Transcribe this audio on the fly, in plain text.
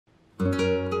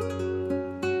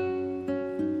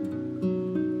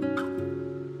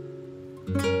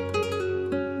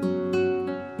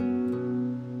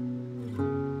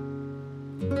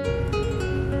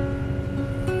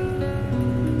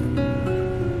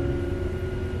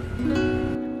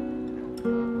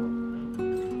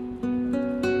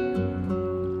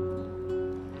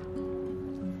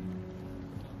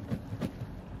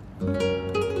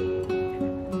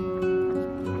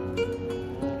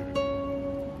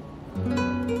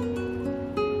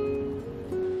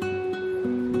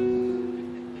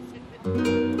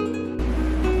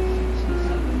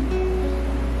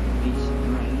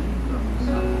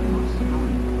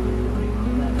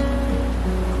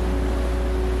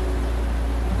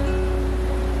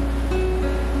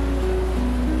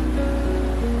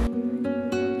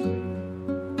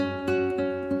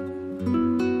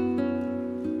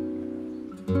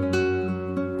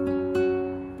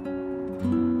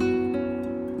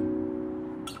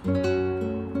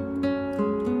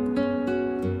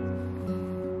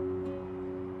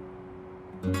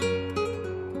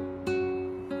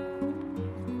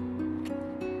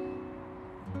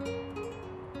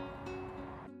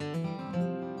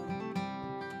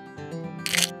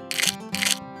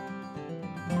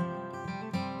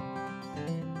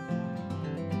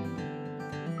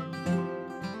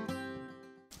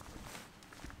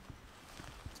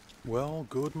Well,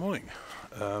 good morning.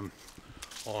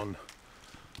 On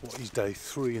what is day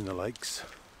 3 in the lakes.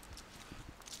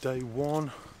 Day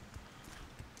 1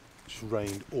 just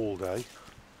rained all day.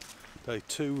 Day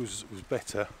 2 was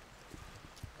better,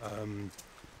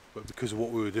 but because of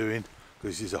what we were doing,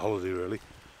 because this is a holiday really,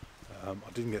 I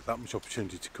didn't get that much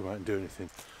opportunity to come out and do anything.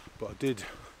 But I did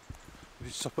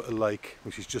stop at a lake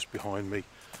which is just behind me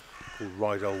called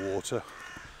Headlund Water,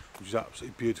 which was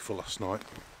absolutely beautiful last night.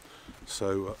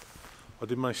 So I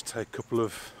did manage to take a couple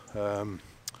of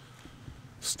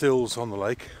stills on the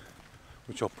lake,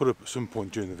 which I'll put up at some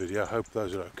point during the video. I hope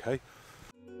those are okay.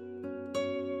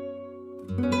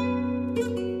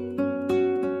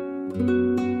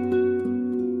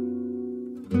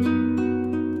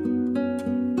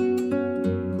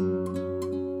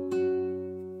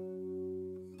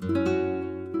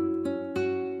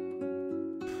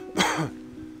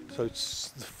 So it's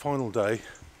the final day.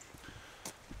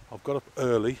 I've got up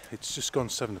early, it's just gone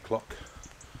 7 o'clock.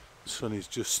 The sun is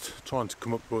just trying to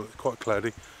come up, but it's quite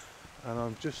cloudy. And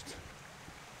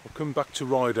I've come back to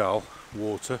Headlund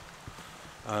Water,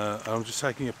 and I'm just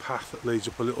taking a path that leads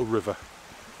up a little river.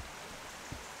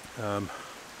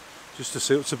 Just to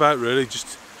see what it's about really,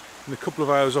 just in a couple of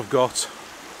hours I've got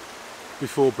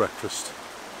before breakfast.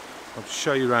 I'll just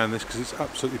show you around this because it's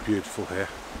absolutely beautiful here.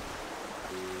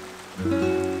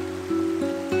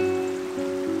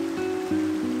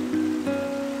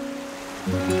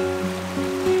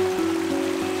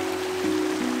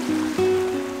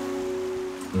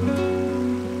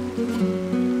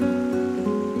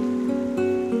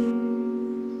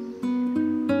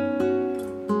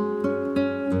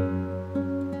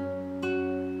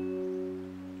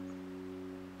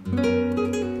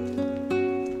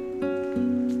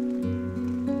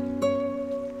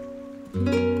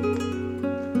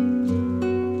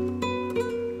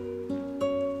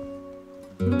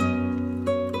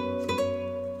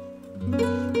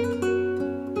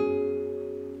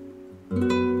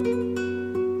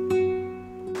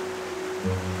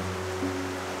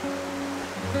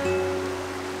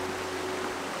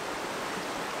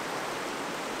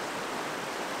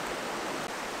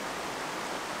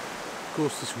 Of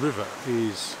course, this river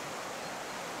is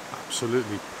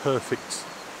absolutely perfect,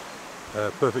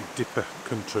 perfect dipper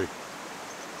country.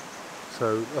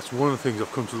 So that's one of the things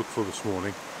I've come to look for this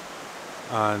morning.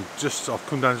 And I've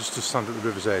come down just to stand at the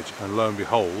river's edge, and lo and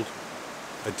behold,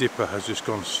 a dipper has just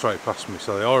gone straight past me.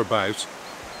 So they are about.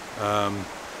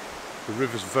 The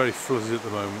river's very flooded at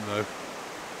the moment though,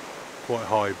 quite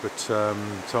high, but so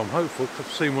I'm hopeful.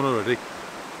 I've seen one already,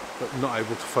 but not able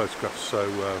to photograph, so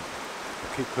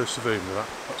I'll keep persevering with that.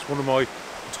 That's one of my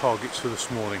targets for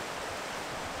this morning.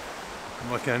 I'm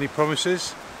not making any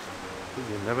promises, but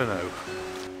you never know.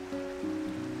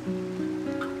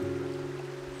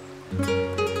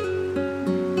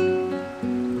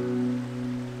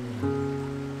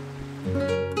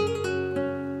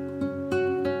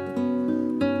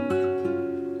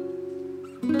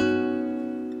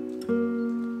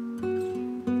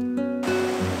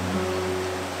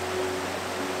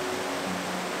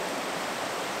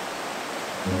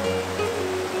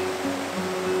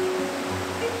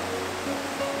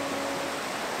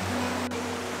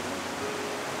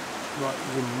 Right,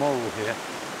 there's a moral here.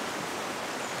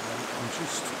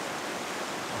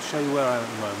 I'll show you where I am at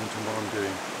the moment and what I'm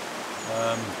doing.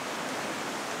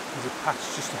 There's a patch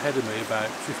just ahead of me,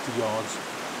 about 50 yards,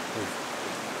 of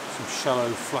some shallow,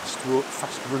 fast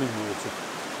running water,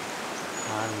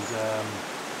 and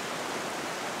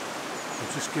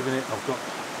I've just given it. I've got.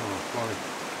 Oh, sorry.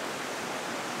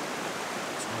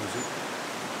 What time is it?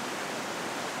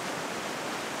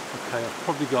 Okay, I've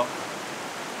probably got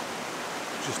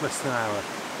just less than an hour.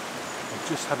 I've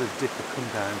just had a dipper come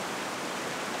down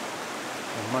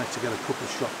and managed to get a couple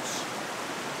of shots.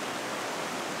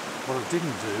 What I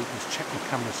didn't do was check my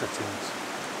camera settings.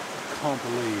 I can't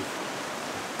believe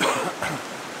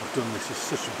I've done this. It's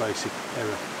such a basic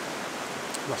error.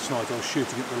 Last night I was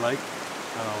shooting at the lake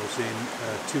and I was in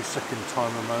 2-second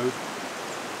timer mode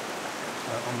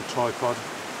on the tripod,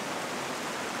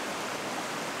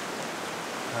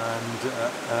 and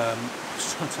I was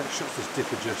trying to take shots as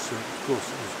dipper just, and of course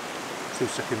it was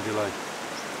 2-second delay.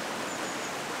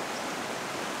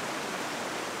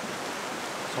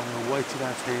 So I'm going to wait it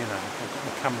out here now. I've got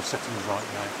my camera settings right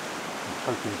now. I'm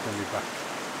hoping he's going to be back.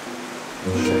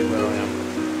 I'll show you where I am.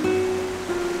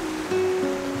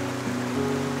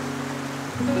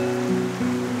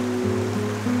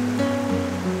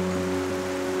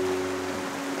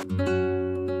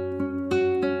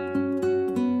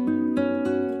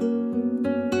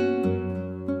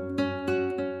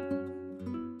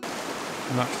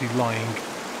 I'm actually lying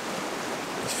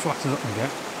as flat as I can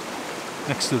get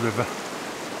next to the river.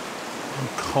 And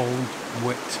cold,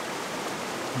 wet,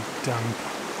 and damp,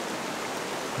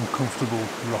 uncomfortable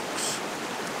rocks,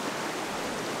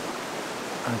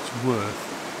 and it's worth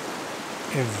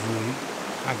every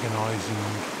agonising,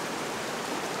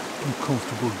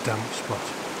 uncomfortable, damp spot.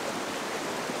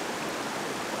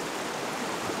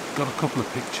 Got a couple of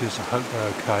pictures, I hope they're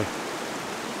okay.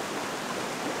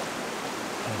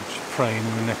 I'm just praying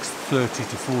in the next 30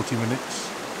 to 40 minutes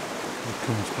it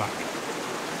comes back.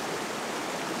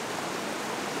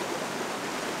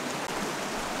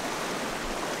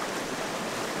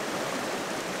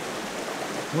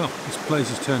 Well, this place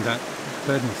has turned out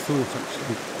better than I thought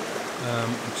actually. I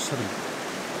just had a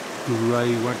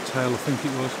grey wagtail, I think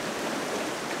it was.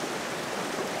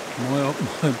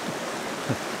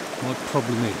 My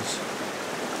problem is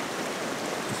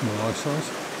my eyesight.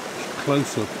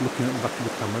 Close up, looking at the back of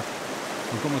the camera.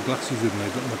 I've got my glasses with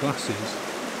me, but my glasses,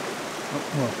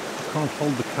 well, I can't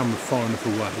hold the camera far enough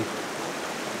away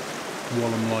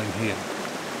while I'm lying here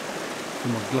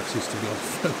for my glasses to be able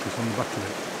to focus on the back of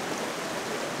it.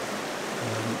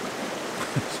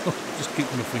 So I'll just keep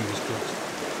my fingers crossed.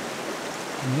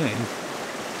 And then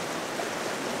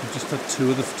I've just had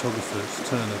 2 other photographers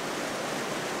turn up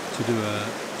to do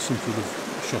some sort of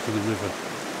shot of the river.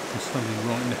 I'm standing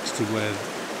right next to where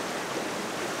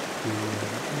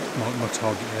my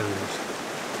target area is.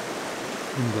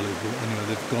 Unbelievable. Anyway,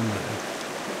 they've gone now.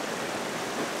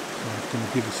 So I'm going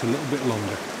to give this a little bit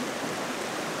longer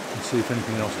and see if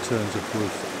anything else turns up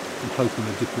with. I'm hoping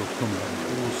the dipper will come back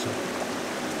also.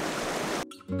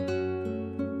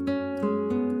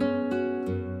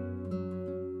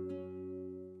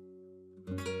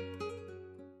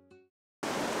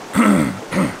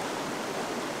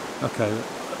 Okay,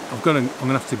 I'm going to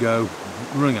have to go.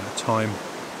 I'm running out of time.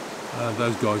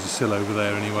 Those guys are still over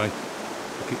there anyway.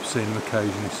 I keep seeing them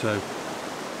occasionally, so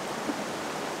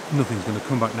nothing's going to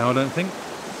come back now, I don't think.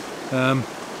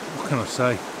 What can I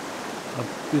say?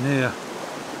 I've been here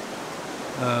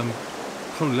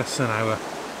probably less than an hour,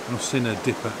 and I've seen a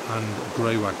dipper and a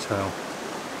grey wagtail.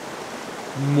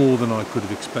 More than I could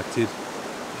have expected.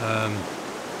 I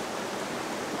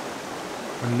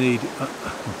need.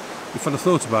 If I'd have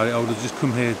thought about it, I would have just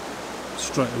come here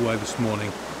straight away this morning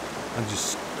and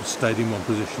just stayed in one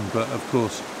position. But of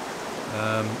course,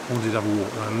 I wanted to have a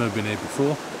walk around. I've never been here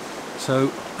before,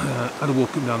 so I had a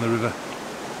walk up and down the river.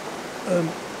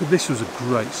 But this was a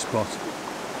great spot,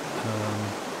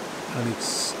 and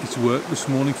it's worked this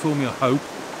morning for me, I hope.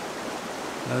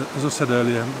 As I said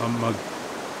earlier, I'm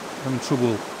having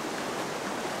trouble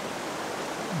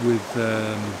with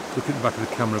looking at the back of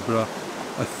the camera, but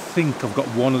I think I've got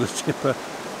one of the dipper,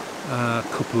 a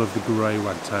couple of the grey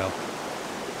wagtail.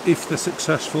 If they're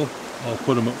successful, I'll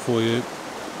put them up for you.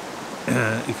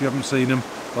 If you haven't seen them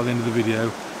by the end of the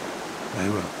video, they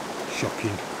were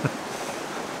shocking.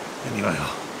 Anyway,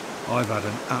 I've had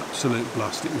an absolute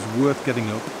blast. It was worth getting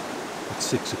up at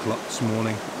 6 o'clock this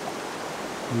morning,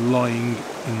 lying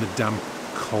in the damp,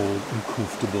 cold,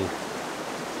 uncomfortable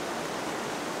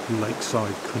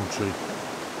lakeside country.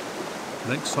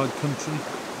 Lakeside country?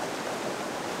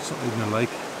 It's not even a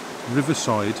lake.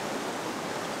 Riverside.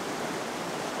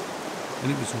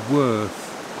 And it was worth.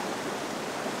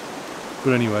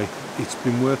 But anyway, it's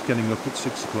been worth getting up at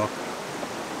 6 o'clock,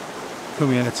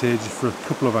 coming out here just for a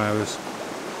couple of hours,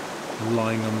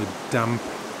 lying on the damp,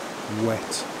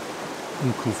 wet,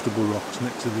 uncomfortable rocks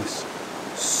next to this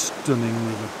stunning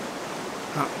river.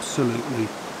 Absolutely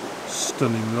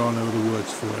stunning, there are no other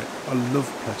words for it. I love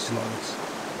places like this,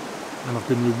 and I've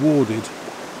been rewarded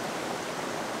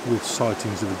with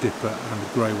sightings of the dipper and the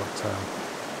grey wagtail.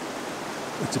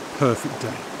 It's a perfect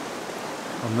day.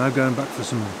 I'm now going back for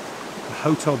some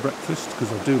hotel breakfast,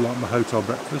 because I do like my hotel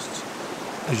breakfasts,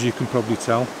 as you can probably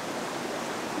tell,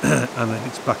 and then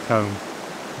it's back home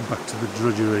and back to the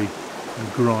drudgery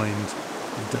and grind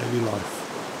of daily life.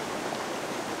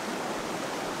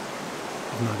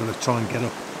 I've now got to try and get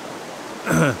up.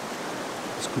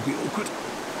 This could be awkward.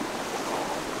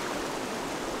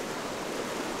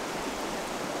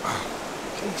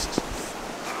 Jesus.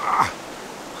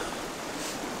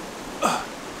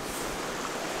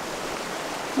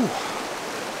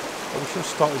 I wish I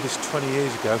started this 20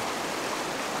 years ago. It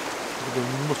would have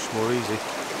been much more easy.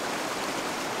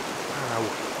 Ow.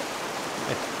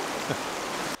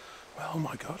 Well, oh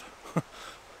my God.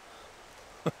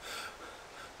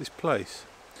 This place.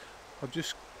 I've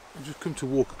just come to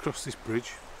walk across this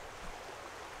bridge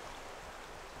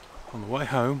on the way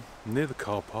home, near the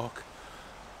car park,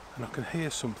 and I can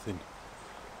hear something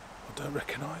I don't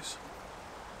recognise.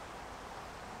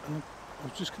 And I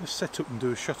was just going to set up and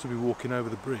do a shot of me walking over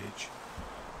the bridge,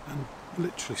 and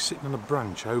literally sitting on a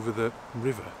branch over the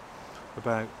river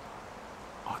about,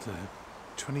 I don't know,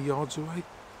 20 yards away.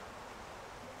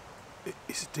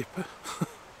 It's a dipper.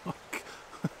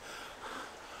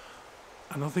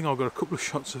 And I think I got a couple of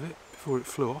shots of it before it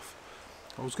flew off.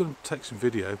 I was going to take some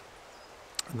video,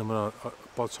 and then by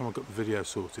the time I got the video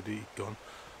sorted, he'd gone.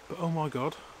 But oh my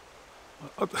God,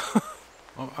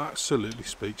 I'm absolutely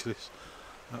speechless,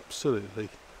 absolutely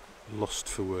lost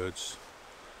for words.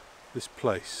 This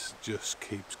place just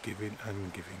keeps giving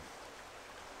and giving.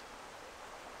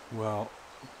 Well,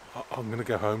 I'm going to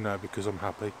go home now because I'm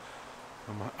happy.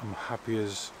 I'm happy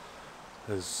as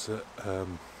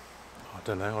I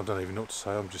don't know, I don't even know what to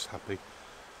say. I'm just happy,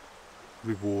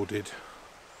 rewarded,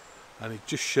 and it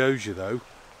just shows you though,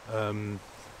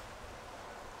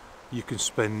 you can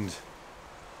spend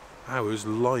hours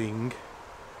lying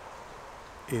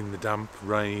in the damp,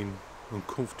 rain,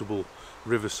 uncomfortable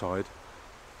riverside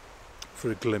for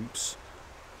a glimpse,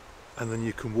 and then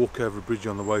you can walk over a bridge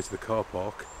on the way to the car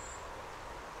park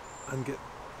and get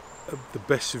the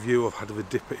best view I've had of a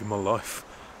dipper in my life.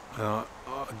 And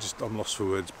I'm lost for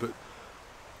words, but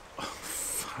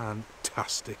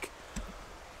fantastic.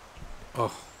 Oh,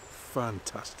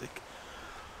 fantastic.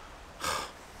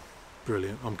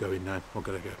 Brilliant. I'm going now. I've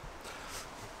got to go.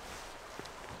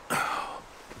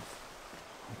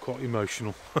 I'm quite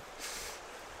emotional.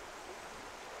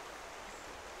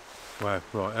 Wow,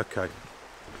 right, okay.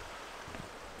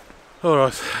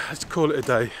 Alright, let's call it a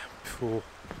day before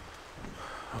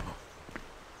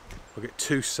I get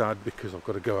too sad, because I've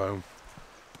got to go home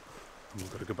and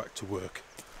I've got to go back to work.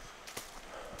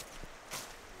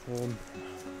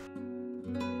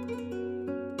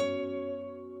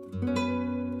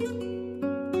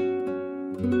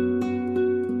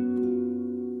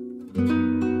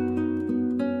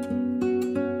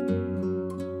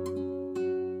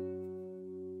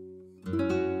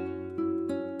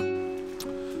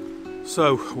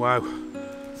 So, wow,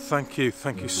 thank you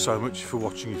so much for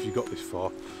watching if you got this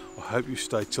far. I hope you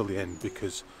stayed till the end,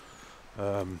 because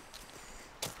that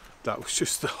was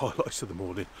just the highlights of the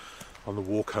morning on the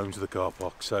walk home to the car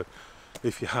park. So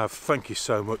if you have, thank you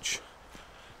so much.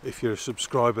 If you're a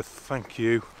subscriber, thank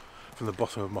you from the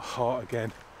bottom of my heart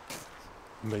again.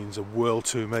 It means a world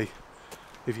to me.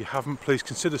 If you haven't, please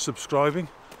consider subscribing.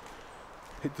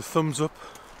 Hit the thumbs up,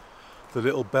 the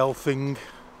little bell thing,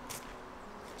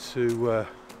 to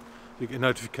you get a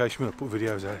notification when I put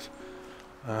videos out.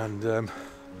 And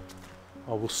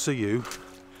I will see you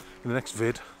in the next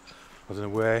vid. I don't know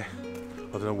where,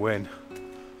 I don't know when,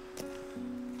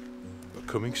 but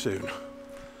coming soon.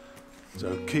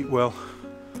 So keep well,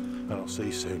 and I'll see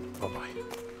you soon. Bye bye.